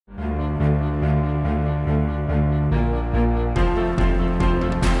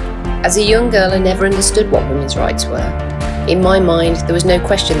As a young girl, I never understood what women's rights were. In my mind, there was no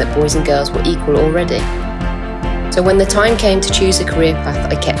question that boys and girls were equal already. So when the time came to choose a career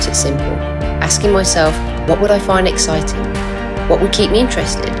path, I kept it simple, asking myself, what would I find exciting? What would keep me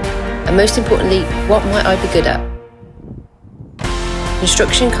interested? And most importantly, what might I be good at?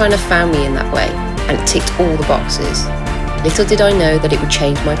 Construction kind of found me in that way, and it ticked all the boxes. Little did I know that it would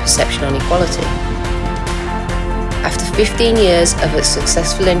change my perception on equality. After 15 years of a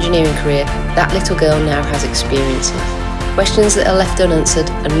successful engineering career, that little girl now has experiences, questions that are left unanswered,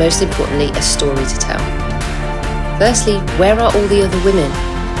 and most importantly, a story to tell. Firstly, where are all the other women?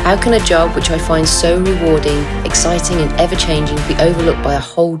 How can a job which I find so rewarding, exciting and ever-changing be overlooked by a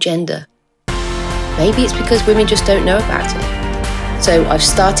whole gender? Maybe it's because women just don't know about it. So I've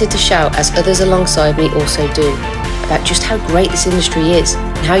started to shout, as others alongside me also do, about just how great this industry is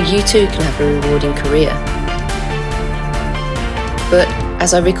and how you too can have a rewarding career. But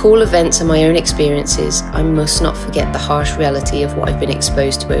as I recall events and my own experiences, I must not forget the harsh reality of what I've been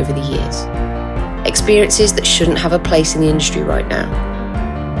exposed to over the years. Experiences that shouldn't have a place in the industry right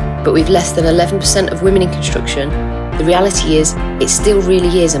now. But with less than 11% of women in construction, the reality is, it still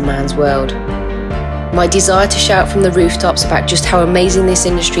really is a man's world. My desire to shout from the rooftops about just how amazing this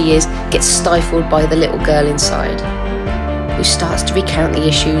industry is gets stifled by the little girl inside, who starts to recount the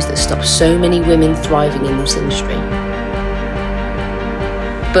issues that stop so many women thriving in this industry.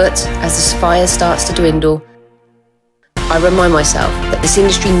 But as the fire starts to dwindle, I remind myself that this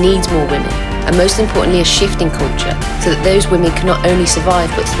industry needs more women, and most importantly a shift in culture, so that those women can not only survive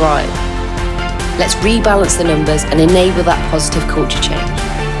but thrive. Let's rebalance the numbers and enable that positive culture change.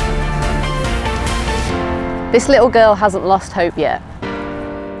 This little girl hasn't lost hope yet.